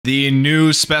The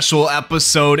new special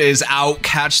episode is out,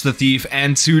 Catch the Thief,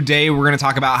 and today we're going to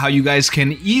talk about how you guys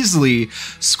can easily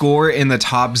score in the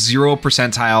top 0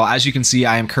 percentile. As you can see,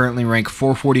 I am currently ranked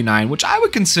 449, which I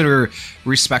would consider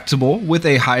respectable with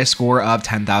a high score of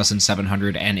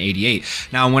 10,788.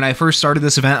 Now, when I first started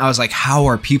this event, I was like, how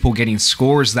are people getting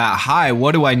scores that high?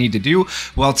 What do I need to do?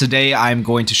 Well, today I'm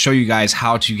going to show you guys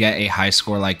how to get a high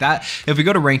score like that. If we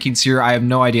go to rankings here, I have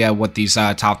no idea what these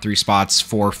top 3 spots,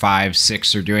 4, 5,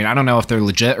 6 are doing. I don't know if they're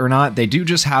legit or not. They do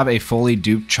just have a fully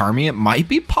duped Charmy. It might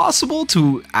be possible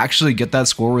to actually get that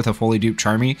score with a fully duped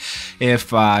Charmy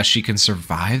if she can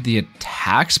survive the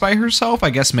attacks by herself. I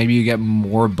guess maybe you get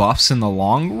more buffs in the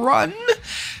long run.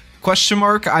 Question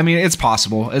mark? I mean, it's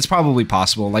possible. It's probably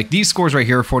possible. Like these scores right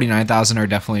here, 49,000 are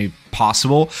definitely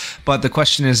possible. But the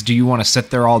question is, do you want to sit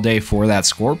there all day for that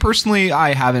score? Personally,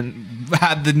 I haven't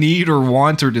had the need or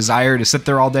want or desire to sit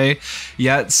there all day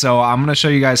yet. So I'm going to show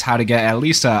you guys how to get at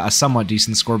least a somewhat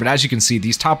decent score. But as you can see,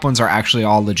 these top ones are actually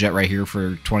all legit right here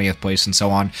for 20th place and so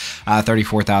on,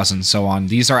 34,000 and so on.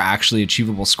 These are actually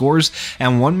achievable scores.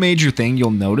 And one major thing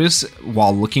you'll notice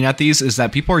while looking at these is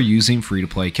that people are using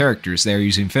free-to-play characters. They're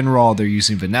using Finral, they're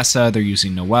using Vanessa, they're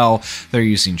using Noelle, they're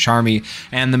using Charmy.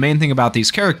 And the main thing about these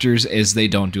characters is they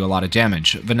don't do a lot of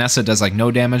damage. Vanessa does like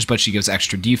no damage, but she gives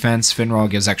extra defense. Finral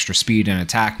gives extra speed and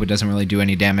attack, but doesn't really do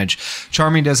any damage.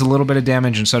 Charmy does a little bit of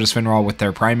damage, and so does Finral with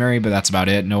their primary, but that's about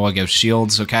it. Noelle gives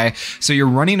shields, okay? So you're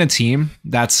running a team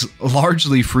that's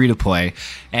largely free to play,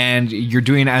 and you're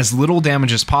doing as little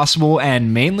damage as possible,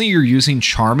 and mainly you're using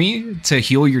Charmy to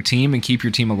heal your team and keep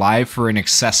your team alive for an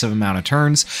excessive amount of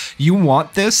turns. You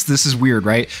want this is weird,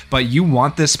 right? But you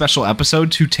want this special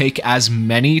episode to take as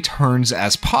many turns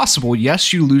as possible.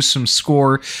 Yes, you lose some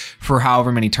score for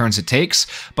however many turns it takes,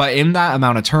 but in that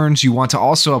amount of turns, you want to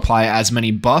also apply as many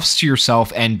buffs to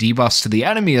yourself and debuffs to the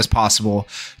enemy as possible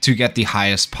to get the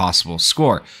highest possible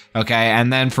score. Okay,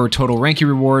 and then for total ranking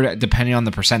reward, depending on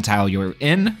the percentile you're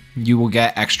in, you will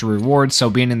get extra rewards. So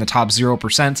being in the top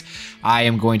 0%, I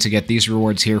am going to get these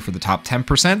rewards here for the top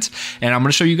 10%, and I'm going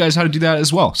to show you guys how to do that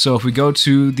as well. So if we go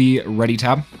to the Ready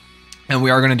tab, and we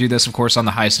are going to do this, of course, on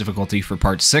the highest difficulty for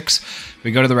part 6.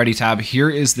 We go to the Ready tab. Here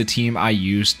is the team I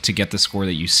used to get the score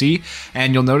that you see.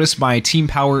 And you'll notice my team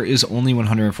power is only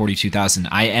 142,000.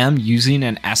 I am using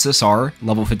an SSR,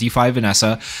 level 55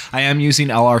 Vanessa. I am using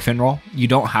LR Finral. You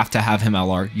don't have to have him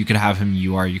LR. You could have him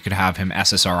UR. You could have him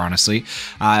SSR, honestly.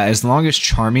 As long as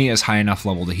Charmy is high enough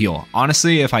level to heal.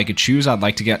 Honestly, if I could choose, I'd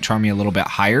like to get Charmy a little bit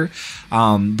higher.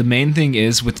 The main thing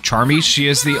is with Charmy, she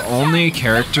is the only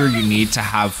character you need to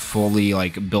have fully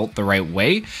like built the right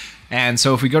way. And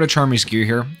so if we go to Charmy's gear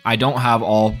here, I don't have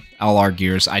all LR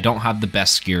gears. I don't have the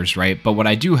best gears, right? But what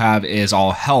I do have is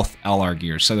all health LR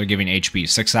gears. So they're giving HP,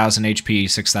 6,000 HP,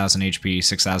 6,000 HP,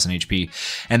 6,000 HP.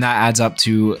 And that adds up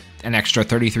to an extra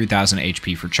 33,000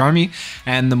 HP for Charmy.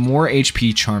 And the more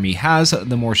HP Charmy has,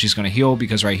 the more she's going to heal,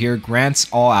 because right here, grants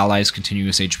all allies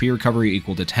continuous HP recovery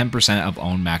equal to 10% of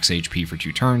own max HP for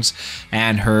 2 turns.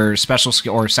 And her special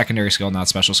skill, or secondary skill, not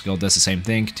special skill, does the same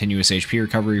thing, continuous HP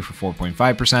recovery for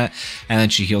 4.5%. And then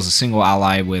she heals a single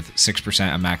ally with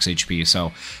 6% of max HP.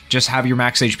 So just have your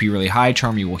max HP really high,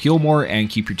 Charmy will heal more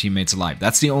and keep your teammates alive.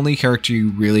 That's the only character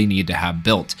you really need to have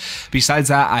built. Besides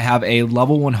that, I have a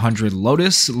level 100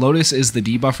 Lotus. Lotus is the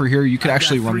debuffer here. You could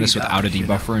actually run this without a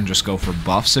debuffer and just go for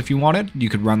buffs if you wanted. You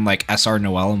could run like SR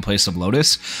Noelle in place of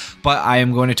Lotus, but I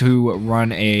am going to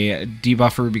run a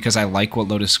debuffer because I like what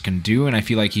Lotus can do, and I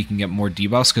feel like he can get more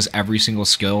debuffs because every single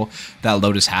skill that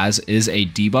Lotus has is a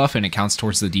debuff and it counts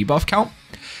towards the debuff count.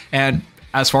 And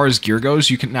as far as gear goes,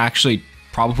 you can actually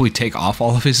probably take off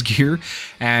all of his gear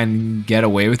and get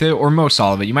away with it, or most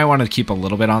all of it. You might want to keep a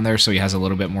little bit on there so he has a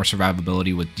little bit more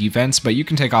survivability with defense, but you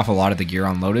can take off a lot of the gear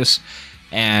on Lotus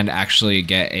and actually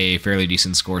get a fairly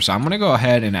decent score. So I'm going to go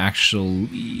ahead and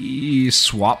actually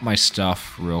swap my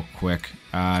stuff real quick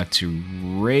to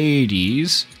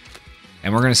Radies,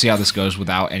 and we're going to see how this goes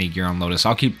without any gear on Lotus.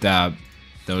 I'll keep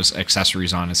those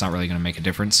accessories on. It's not really going to make a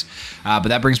difference, but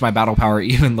that brings my battle power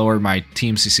even lower, my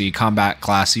team CC combat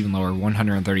class even lower,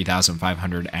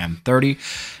 130,530.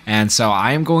 And so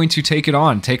I am going to take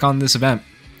on this event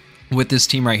with this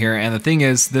team right here. And the thing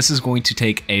is, this is going to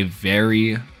take a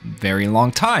very, very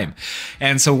long time.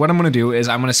 And so what I'm going to do is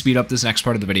I'm going to speed up this next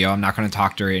part of the video. I'm not going to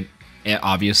talk during it,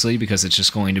 obviously, because it's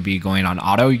just going to be going on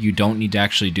auto. You don't need to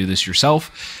actually do this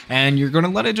yourself, and you're going to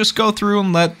let it just go through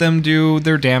and let them do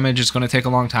their damage. It's going to take a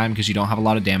long time because you don't have a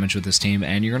lot of damage with this team,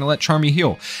 and you're going to let Charmy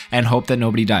heal and hope that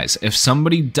nobody dies. If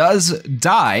somebody does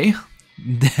die,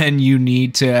 then you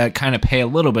need to kind of pay a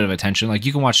little bit of attention. Like,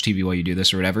 you can watch TV while you do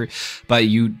this or whatever, but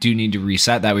you do need to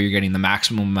reset. That way you're getting the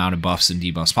maximum amount of buffs and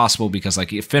debuffs possible, because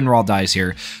like if Finral dies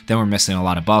here, then we're missing a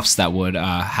lot of buffs that would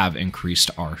have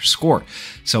increased our score.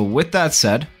 So with that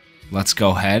said, let's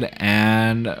go ahead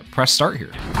and press start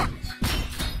here.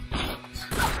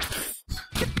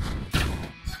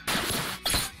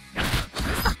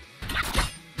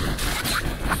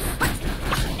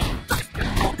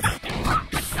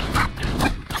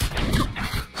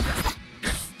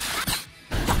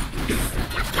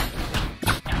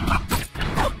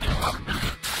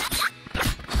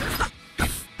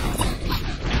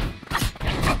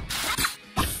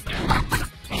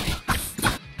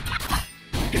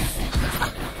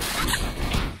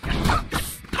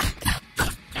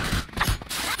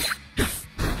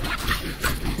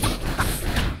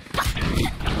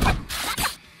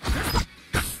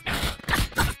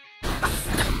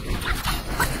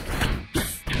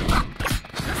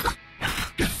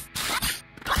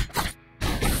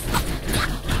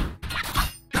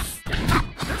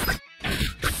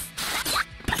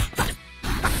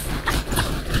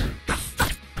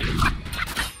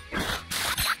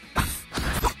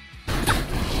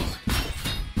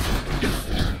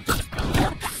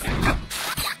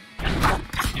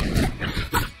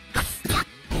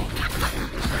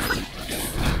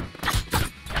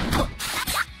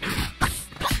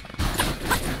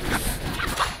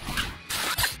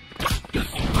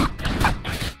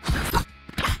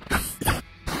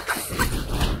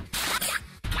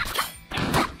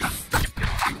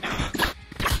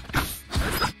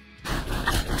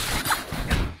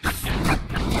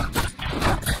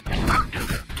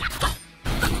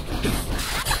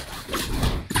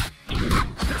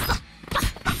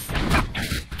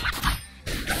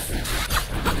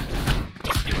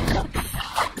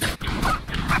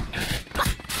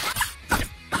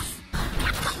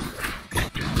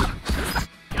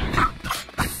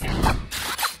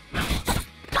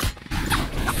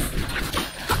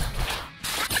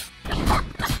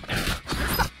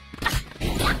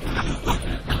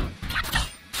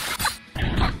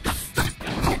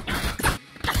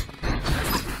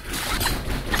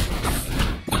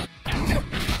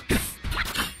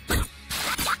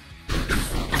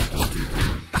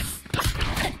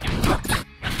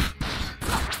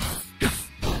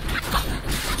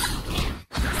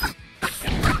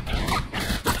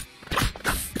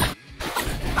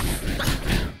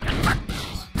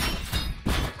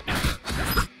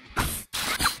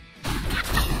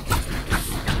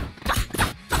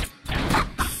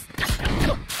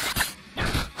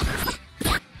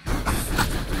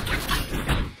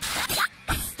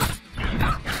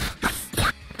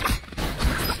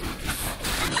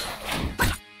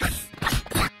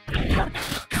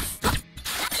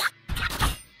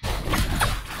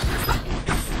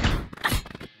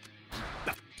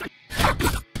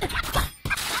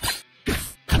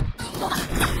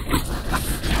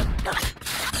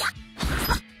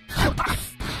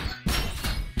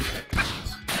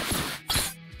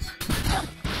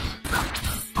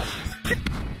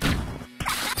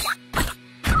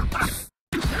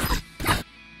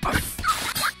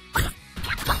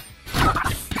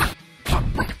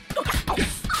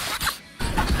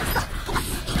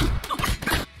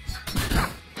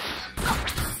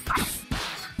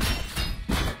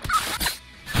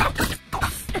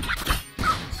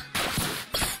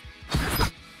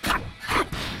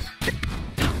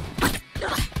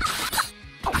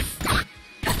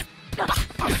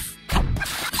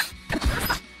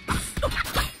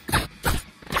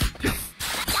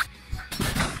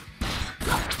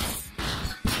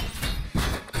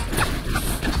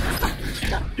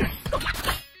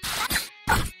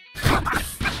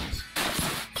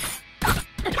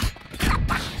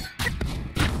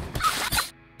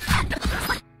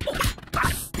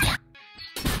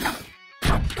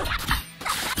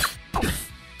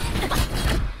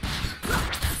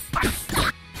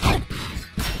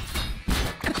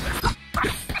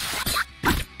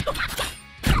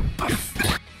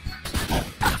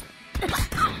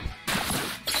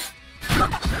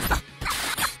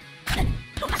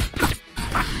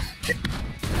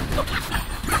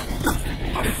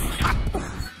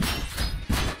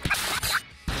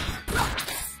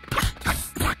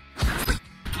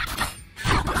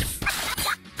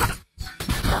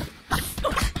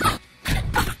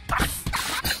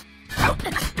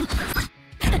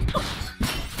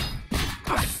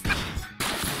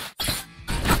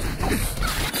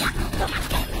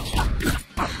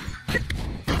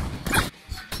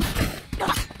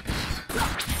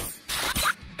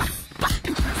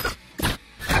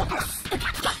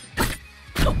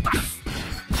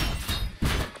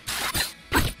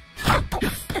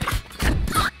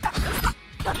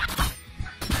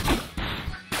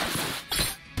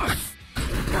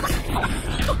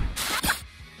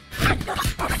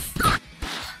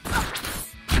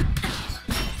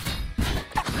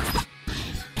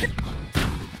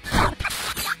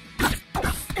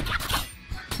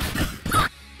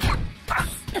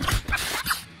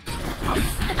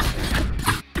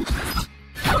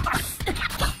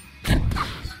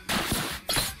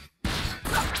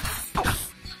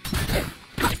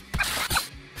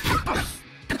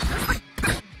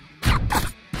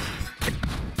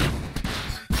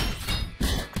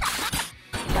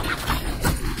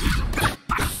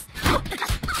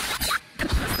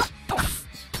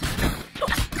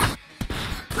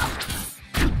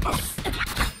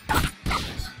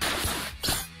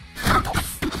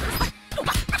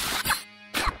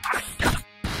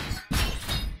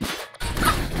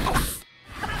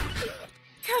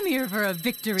 I'm here for a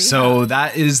victory. So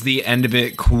that is the end of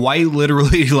it. Quite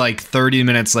literally like 30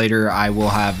 minutes later, I will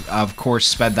have, of course,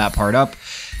 sped that part up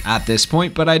at this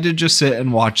point, but I did just sit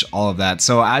and watch all of that.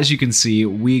 So as you can see,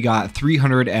 we got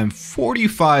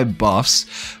 345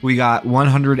 buffs. We got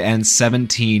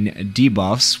 117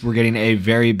 debuffs. We're getting a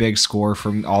very big score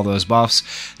from all those buffs.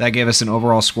 That gave us an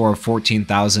overall score of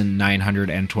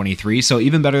 14,923. So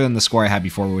even better than the score I had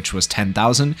before, which was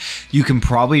 10,000. You can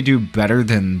probably do better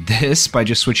than this by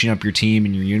just switching up your team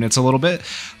and your units a little bit.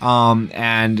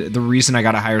 And the reason I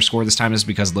got a higher score this time is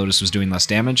because Lotus was doing less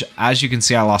damage. As you can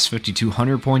see, I lost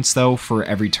 5,200 points though for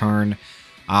every turn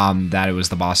that it was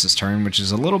the boss's turn, which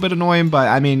is a little bit annoying, but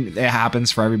I mean, it happens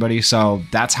for everybody. So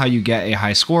that's how you get a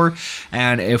high score.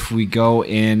 And if we go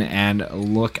in and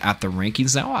look at the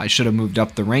rankings now, I should have moved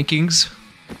up the rankings.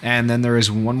 And then there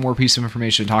is one more piece of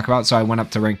information to talk about. So I went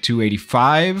up to rank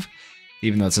 285,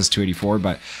 even though it says 284,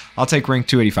 but I'll take rank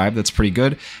 285. That's pretty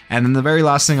good. And then the very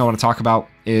last thing I want to talk about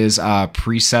is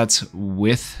presets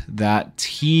with that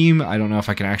team. I don't know if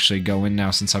I can actually go in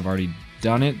now since I've already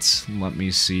done it. Let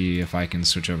me see if I can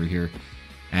switch over here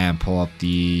and pull up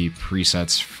the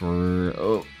presets for,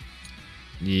 oh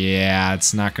yeah,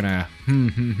 it's not gonna,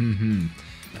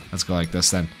 let's go like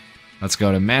this then. Let's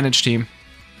go to manage team.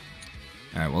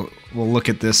 All right, we'll look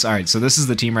at this. All right, so this is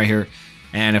the team right here,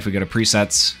 and if we go to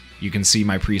presets, you can see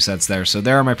my presets there. So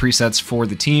there are my presets for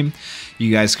the team.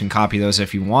 You guys can copy those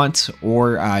if you want,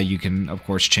 or you can, of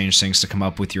course, change things to come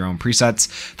up with your own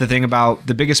presets. The thing about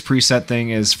the biggest preset thing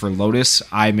is for Lotus,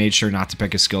 I made sure not to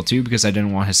pick his skill 2 because I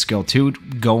didn't want his skill 2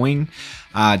 going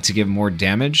to give more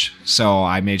damage. So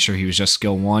I made sure he was just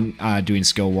skill 1, doing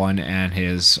skill 1 and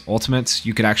his ultimates.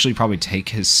 You could actually probably take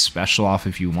his special off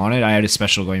if you wanted. I had his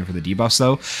special going for the debuffs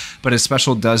though, but his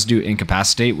special does do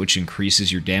incapacitate, which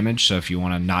increases your damage. So if you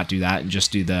want to not do that and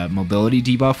just do the mobility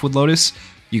debuff with Lotus,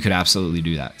 you could absolutely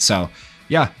do that. So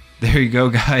yeah, there you go,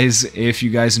 guys. If you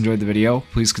guys enjoyed the video,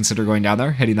 please consider going down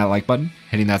there, hitting that like button,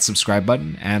 hitting that subscribe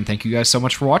button, and thank you guys so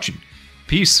much for watching.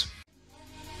 Peace.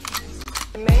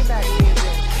 Maybach.